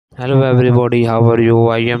Hello everybody, how are you?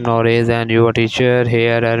 I am Norez and your teacher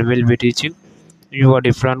here and will be teaching you a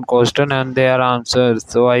different question and their answers.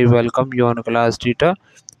 So I welcome you on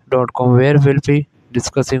classtheta.com where we'll be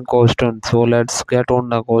discussing questions. So let's get on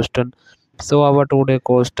the question. So our today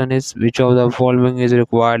question is, which of the following is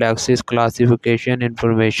required access classification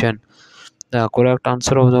information? The correct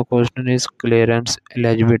answer of the question is clearance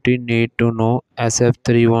eligibility need to know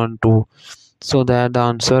SF312. So that the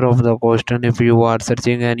answer of the question. If you are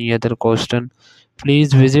searching any other question,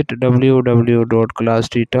 please visit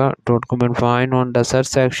www.classtheta.com and find on the search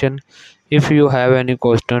section. If you have any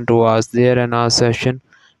question to ask, there and ask session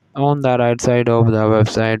on the right side of the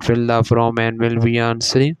website. Fill the form and will be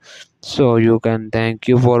answering. So you can thank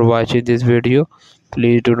you for watching this video.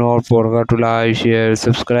 Please do not forget to like, share,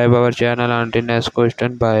 subscribe our channel. Until next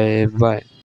question, bye bye.